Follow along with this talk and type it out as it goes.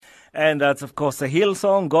And that's, of course, a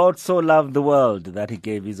Hillsong, God So Loved the World, that He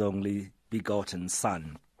gave His only begotten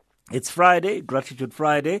Son. It's Friday, Gratitude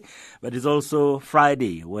Friday, but it's also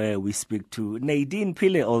Friday where we speak to Nadine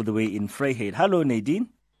Pillay all the way in Vryheid. Hello, Nadine.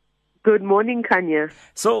 Good morning, Khanya.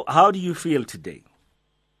 So, how do you feel today?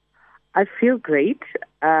 I feel great.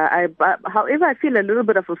 However, I feel a little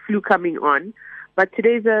bit of a flu coming on, but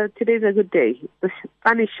today's a good day. The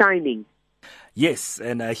sun is shining. Yes,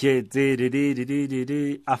 and I hear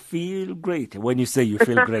I feel great. When you say you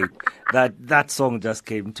feel great, that song just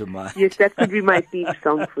came to mind. Yes, that could be my theme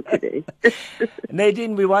song for today.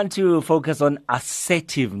 Nadine, we want to focus on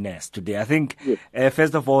assertiveness today. I think, yes.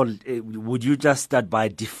 First of all, would you just start by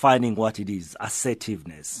defining what it is,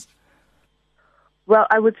 assertiveness? Well,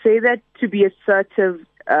 I would say that to be assertive,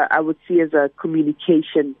 I would see as a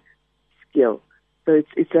communication skill. So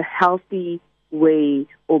it's a healthy way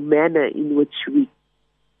or manner in which we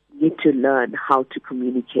need to learn how to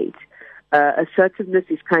communicate. Assertiveness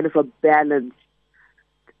is kind of a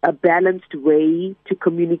balanced way to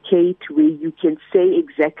communicate, where you can say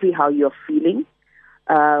exactly how you're feeling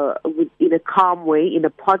in a calm way, in a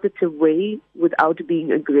positive way, without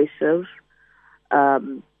being aggressive.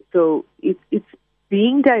 So it's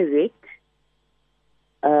being direct,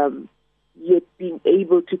 yet being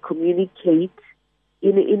able to communicate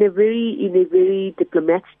in a very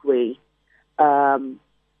diplomatic way,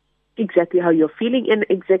 exactly how you're feeling and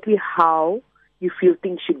exactly how you feel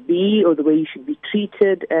things should be, or the way you should be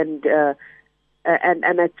treated. And I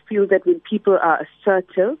feel that when people are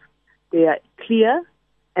assertive, they are clear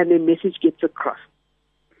and their message gets across.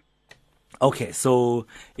 Okay, so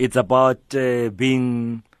it's about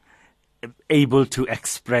being able to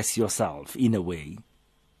express yourself in a way.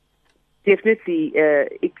 Definitely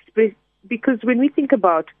express. Because when we think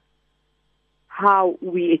about how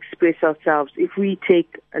we express ourselves, if we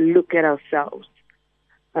take a look at ourselves,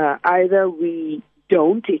 either we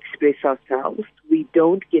don't express ourselves, we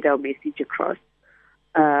don't get our message across,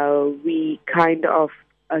 we kind of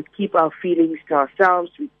keep our feelings to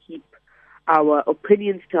ourselves, we keep our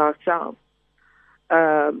opinions to ourselves,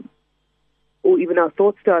 or even our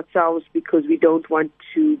thoughts to ourselves, because we don't want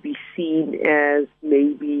to be seen as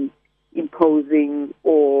maybe imposing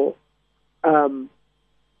or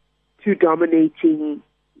too dominating,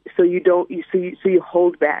 so you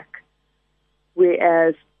hold back.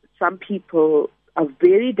 Whereas some people are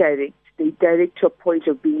very direct. They direct to a point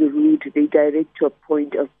of being rude. They direct to a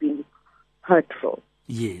point of being hurtful.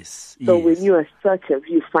 Yes. So when you are assertive,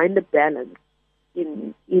 you find a balance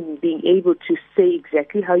in being able to say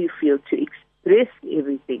exactly how you feel, to express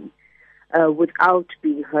everything without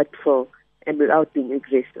being hurtful and without being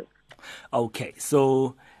aggressive. Okay,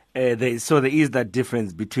 so there is that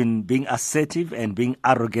difference between being assertive and being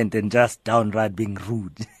arrogant and just downright being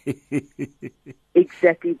rude.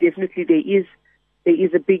 Exactly, definitely there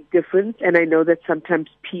is a big difference, and I know that sometimes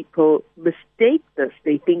people mistake this.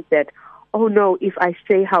 They think that, oh no, if I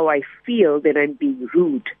say how I feel, then I'm being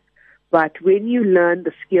rude. But when you learn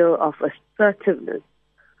the skill of assertiveness,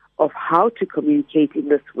 of how to communicate in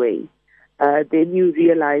this way, then you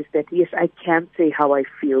realize that, yes, I can say how I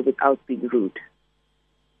feel without being rude.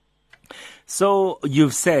 So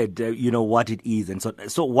you've said, what it is. And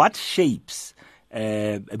so what shapes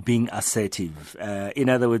being assertive? In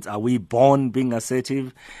other words, are we born being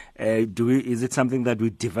assertive? Is it something that we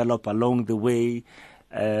develop along the way,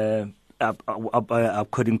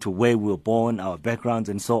 according to where we were born, our backgrounds,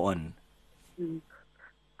 and so on?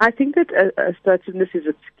 I think that assertiveness is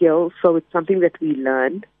a skill, so it's something that we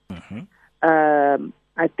learn. Mm-hmm.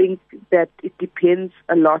 I think that it depends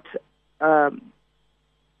a lot of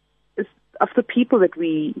the people that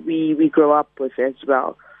we grow up with as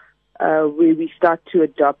well, where we start to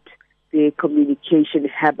adopt their communication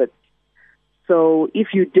habits. So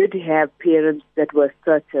if you did have parents that were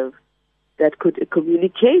assertive, that could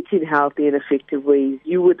communicate in healthy and effective ways,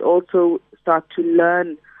 you would also start to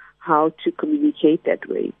learn how to communicate that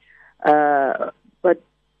way. But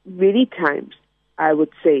many times, I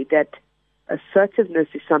would say that assertiveness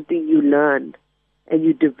is something you learn and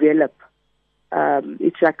you develop.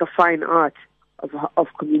 It's like a fine art of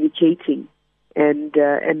communicating, and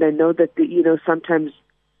I know that sometimes,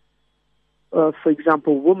 for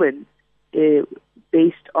example, women,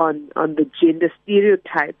 based on the gender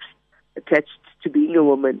stereotypes attached to being a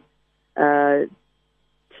woman,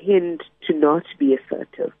 tend to not be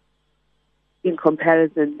assertive in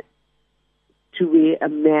comparison to where a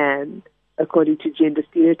man, according to gender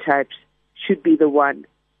stereotypes, should be the one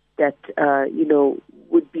that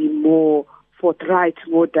would be more forthright,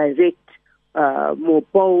 more direct, more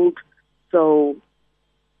bold. So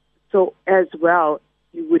as well,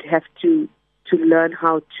 you would have to to learn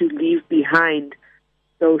how to leave behind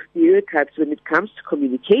those stereotypes when it comes to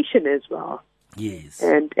communication as well. Yes.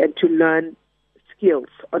 And to learn skills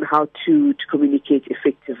on how to communicate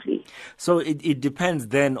effectively. So it depends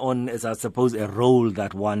then on, as I suppose, a role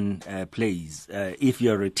that one plays. If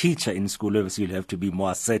you're a teacher in school, obviously you'll have to be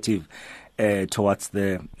more assertive towards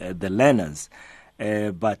the learners.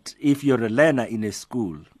 But if you're a learner in a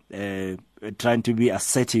school, trying to be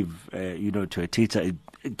assertive, to a teacher,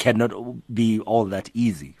 it cannot be all that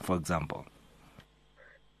easy, for example.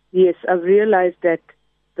 Yes, I've realized that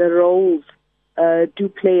the roles do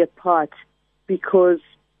play a part, because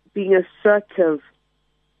being assertive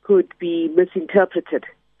could be misinterpreted,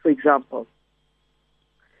 for example.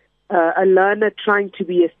 A learner trying to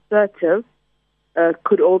be assertive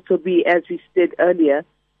could also be, as we said earlier,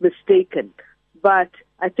 mistaken. But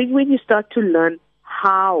I think when you start to learn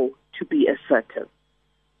how to be assertive,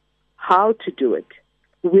 how to do it,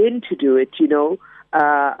 when to do it,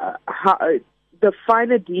 the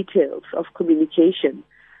finer details of communication,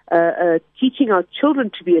 teaching our children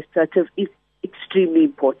to be assertive is extremely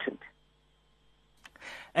important.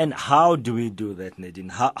 And how do we do that, Nadine?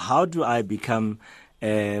 How do I become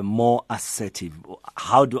more assertive?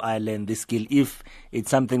 How do I learn this skill if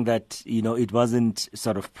it's something that, it wasn't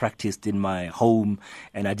sort of practiced in my home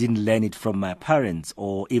and I didn't learn it from my parents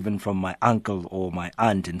or even from my uncle or my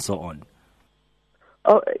aunt and so on?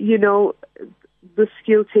 Oh, the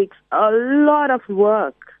skill takes a lot of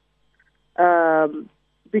work,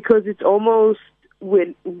 because it's almost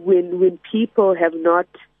when people have not,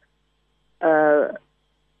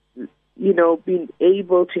 been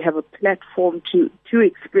able to have a platform to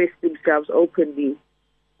express themselves openly.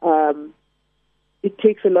 It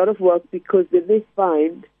takes a lot of work, because then they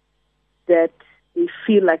find that they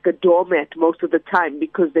feel like a doormat most of the time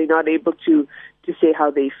because they're not able to say how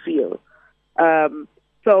they feel.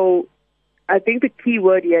 So I think the key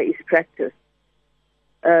word here is practice.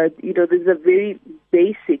 There's a very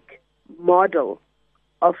basic model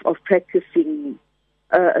of practicing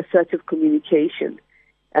assertive communication.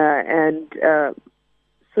 So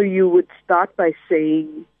you would start by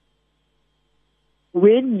saying,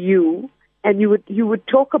 you would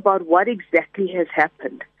talk about what exactly has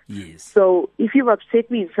happened. Yes. So if you've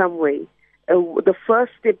upset me in some way, the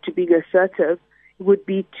first step to being assertive would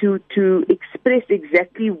be to express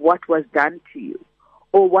exactly what was done to you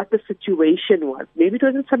or what the situation was. Maybe it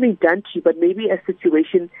wasn't something done to you, but maybe a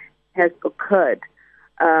situation has occurred.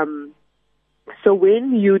 So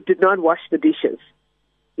when you did not wash the dishes,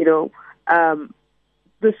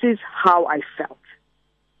 this is how I felt.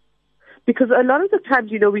 Because a lot of the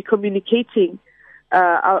times, we're communicating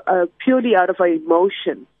purely out of our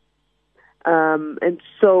emotion. And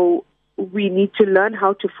so we need to learn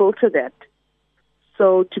how to filter that.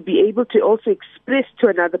 So to be able to also express to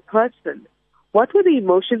another person, what were the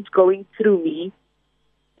emotions going through me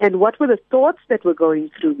and what were the thoughts that were going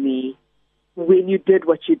through me when you did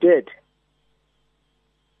what you did?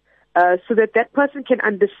 So that person can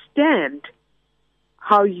understand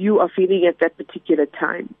how you are feeling at that particular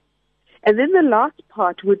time. And then the last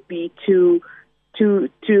part would be to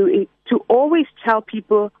always tell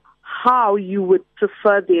people how you would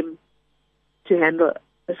prefer them to handle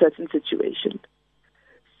a certain situation.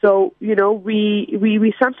 So,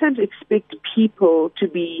 we sometimes expect people to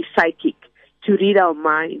be psychic, to read our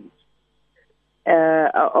minds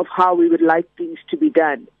of how we would like things to be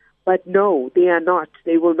done. But no, they are not.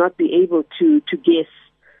 They will not be able to guess.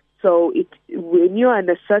 So when you are an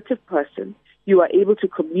assertive person, you are able to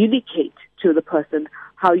communicate to the person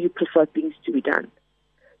how you prefer things to be done.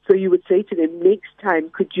 So you would say to them, next time,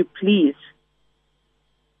 could you please,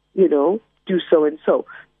 do so and so.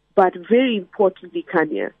 But very importantly,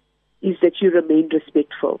 Khanya, is that you remain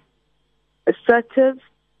respectful.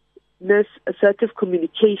 Assertiveness, assertive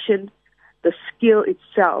communication, the skill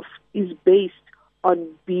itself is based on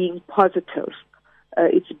being positive.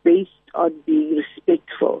 It's based on being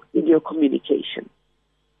respectful in your communication.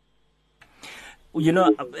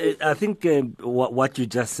 I think what you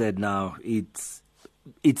just said now,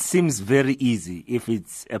 it seems very easy if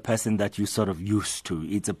it's a person that you sort of used to.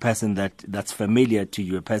 It's a person that's familiar to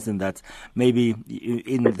you, a person that's maybe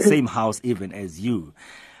in the same house even as you.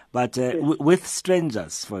 But with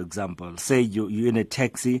strangers, for example, say you're in a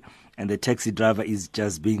taxi and the taxi driver is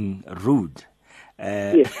just being rude.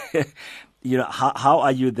 Yes. How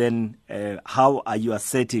are you then? How are you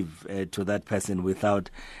assertive to that person without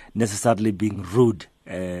necessarily being rude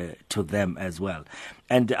to them as well?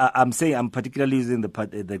 And I'm particularly using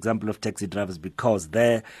the example of taxi drivers because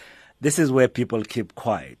this is where people keep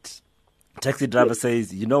quiet. Taxi driver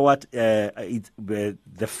says, you know what?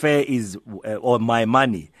 The fare is or my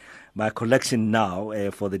money. my collection now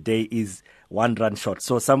for the day is R1 short.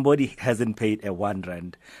 So somebody hasn't paid a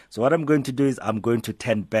R1. So what I'm going to do is I'm going to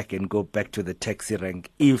turn back and go back to the taxi rank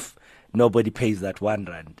if nobody pays that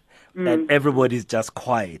R1. And everybody's just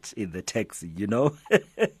quiet in the taxi, you know?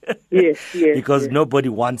 Yes. Because nobody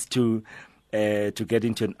wants to get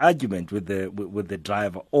into an argument with the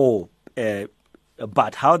driver.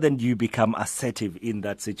 But how then do you become assertive in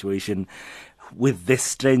that situation with this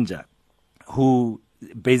stranger who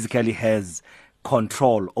basically has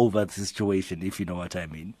control over the situation, if you know what I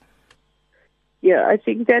mean? Yeah, I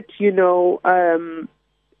think that, and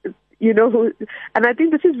I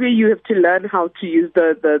think this is where you have to learn how to use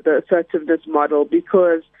the assertiveness model,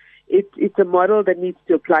 because it's a model that needs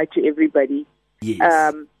to apply to everybody.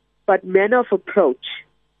 Yes. But manner of approach.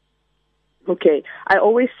 Okay, I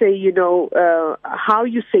always say, how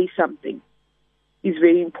you say something is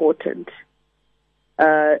very important.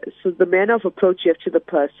 So the manner of approach you have to the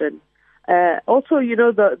person. Also,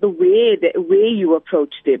 the way you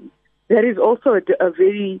approach them. That is also a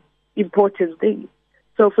very important thing.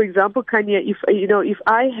 So, for example, Khanya, if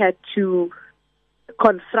I had to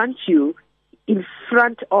confront you in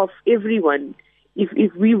front of everyone,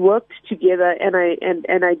 if we worked together and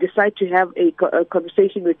I decide to have a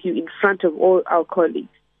conversation with you in front of all our colleagues,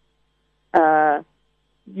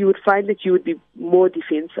 you would find that you would be more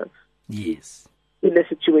defensive. Yes. In a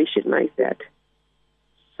situation like that.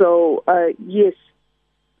 So, yes,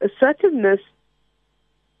 assertiveness,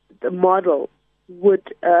 the model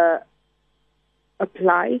would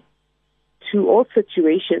apply to all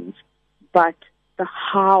situations, but the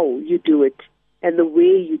how you do it and the way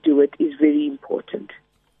you do it is very important.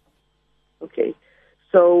 Okay,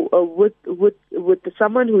 so with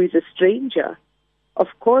someone who is a stranger, of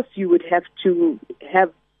course you would have to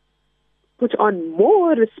put on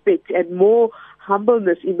more respect and more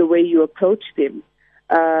humbleness in the way you approach them,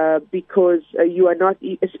 because you are not,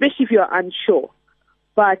 especially if you are unsure.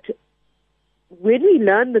 But when we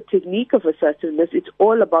learn the technique of assertiveness, it's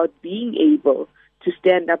all about being able to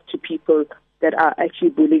stand up to people that are actually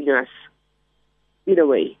bullying us, in a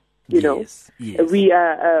way. Yes. We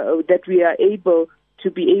are able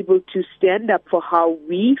to stand up for how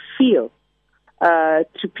we feel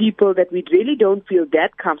to people that we really don't feel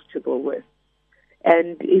that comfortable with.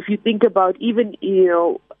 And if you think about even,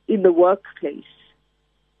 in the workplace,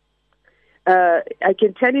 I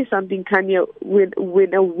can tell you something, Khanya,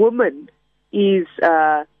 when a woman is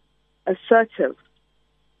assertive,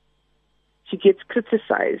 she gets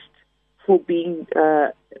criticized for being,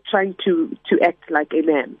 trying to act like a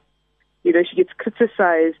man. She gets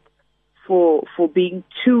criticized for being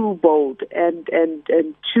too bold and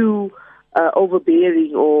too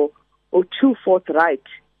overbearing or too forthright.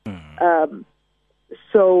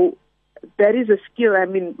 So that is a skill. I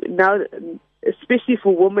mean, now, especially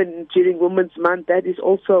for women during Women's Month, that is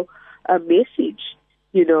also a message,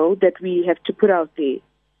 that we have to put out there,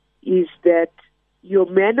 is that your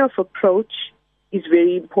manner of approach is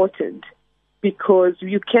very important, because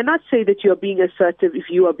you cannot say that you are being assertive if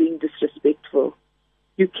you are being disrespectful.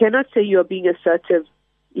 You cannot say you are being assertive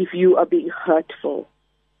if you are being hurtful.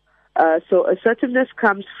 So assertiveness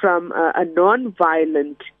comes from a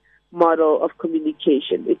non-violent model of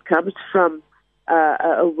communication. It comes from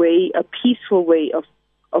a peaceful way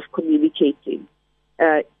of communicating.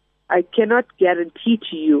 I cannot guarantee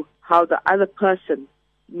to you how the other person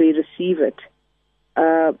may receive it,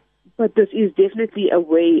 but this is definitely a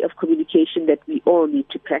way of communication that we all need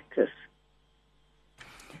to practice.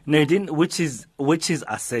 Nadine, which is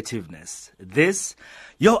assertiveness? This,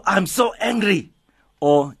 I'm so angry,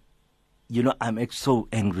 or I'm so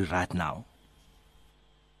angry right now.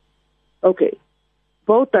 Okay.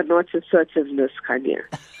 Both are not assertiveness, Khanya.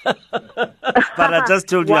 But I just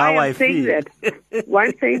told you how I feel. Why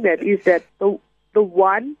I'm saying that is that the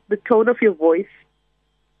tone of your voice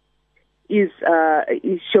is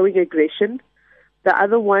showing aggression. The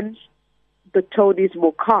other one, the tone is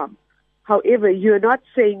more calm. However, you're not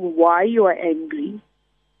saying why you are angry.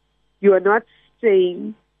 You are not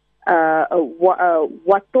saying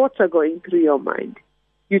what thoughts are going through your mind.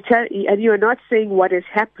 And you are not saying what has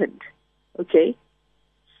happened. Okay.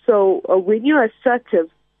 So when you're assertive,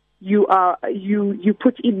 you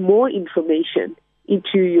put in more information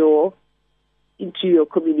into your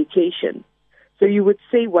communication. So you would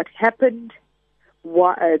say what happened,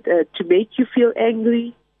 to make you feel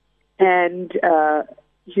angry, and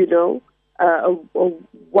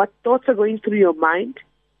what thoughts are going through your mind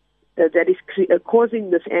that is causing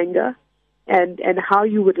this anger, and how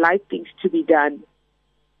you would like things to be done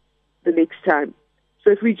the next time. So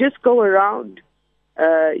if we just go around,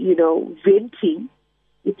 venting,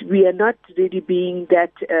 we are not really being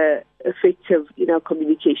that effective in our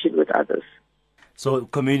communication with others. So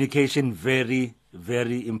communication very,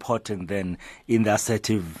 very important then in the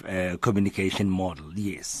assertive communication model,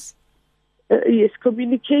 yes. Yes,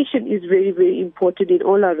 communication is very, very important in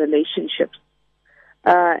all our relationships.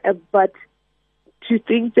 But to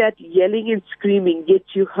think that yelling and screaming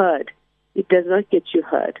gets you heard, it does not get you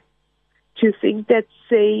heard. To think that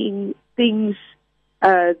saying things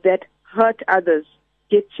that hurt others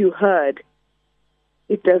gets you heard,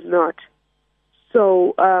 it does not.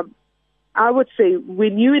 So I would say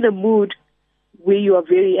when you're in a mood where you are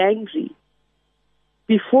very angry,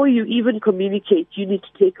 before you even communicate, you need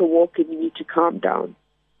to take a walk and you need to calm down.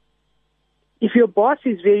 If your boss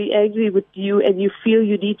is very angry with you and you feel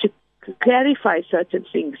you need to clarify certain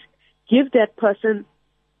things, give that person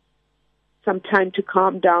some time to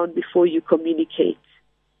calm down before you communicate.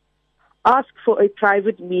 Ask for a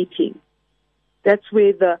private meeting. That's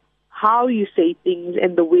where the how you say things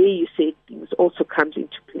and the way you say things also comes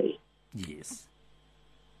into play. Yes.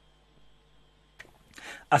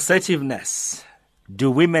 Assertiveness. Do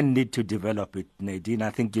women need to develop it, Nadine?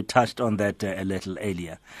 I think you touched on that a little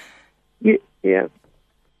earlier. Yeah.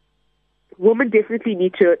 Women definitely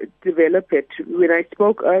need to develop it. When I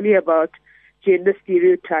spoke earlier about gender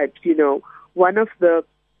stereotypes, one of the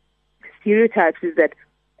stereotypes is that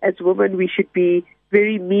as women we should be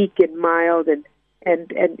very meek and mild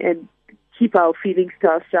and keep our feelings to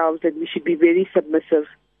ourselves, and we should be very submissive.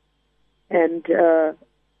 And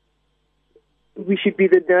we should be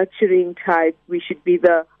the nurturing type. We should be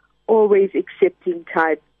the always accepting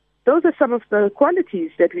type. Those are some of the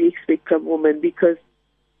qualities that we expect from women because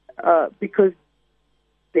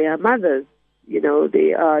they are mothers,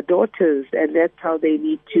 they are daughters, and that's how they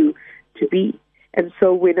need to be. And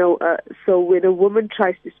so when a woman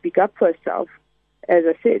tries to speak up for herself, as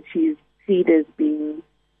I said, she's seen as being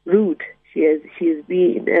rude. She is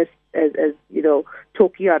being as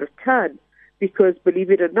talking out of turn, because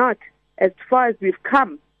believe it or not, as far as we've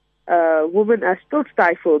come, women are still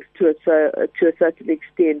stifled to a certain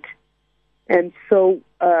extent. And so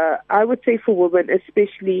I would say for women,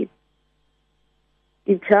 especially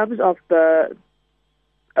in terms of the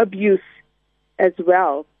abuse as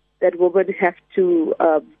well, that women have to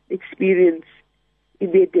experience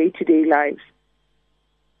in their day-to-day lives.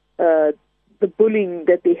 The bullying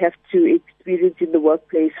that they have to experience in the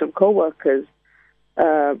workplace from co-workers,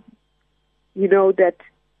 that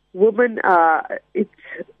women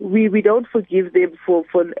we don't forgive them for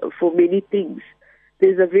many things.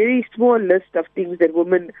 There's a very small list of things that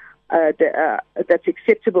women that's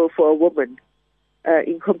acceptable for a woman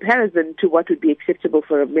in comparison to what would be acceptable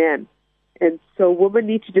for a man. And so women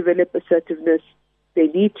need to develop assertiveness. They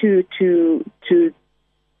need to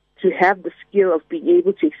have the skill of being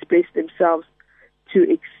able to express themselves,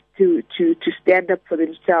 to stand up for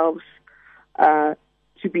themselves,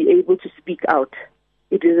 to be able to speak out.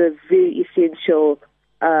 It is a very essential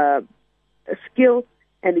skill,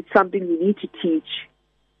 and it's something we need to teach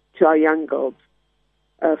to our young girls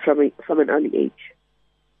from an early age.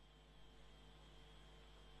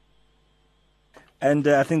 And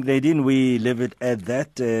I think, Nadine, we leave it at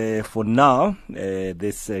that for now,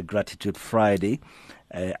 this Gratitude Friday.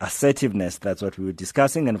 Assertiveness, that's what we were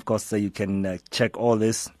discussing. And, of course, you can check all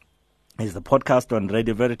this. Is the podcast on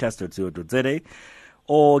radioveritas.co.za,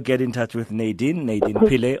 or get in touch with Nadine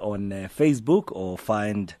Pillay on Facebook, or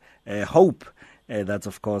find Hope. That's,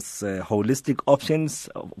 of course, holistic options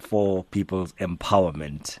for people's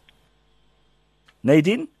empowerment.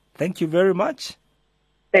 Nadine, thank you very much.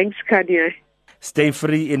 Thanks, Khanya. Stay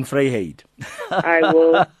free in Vryheid. I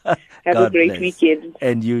will. Have God a great bless. weekend.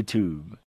 And you too.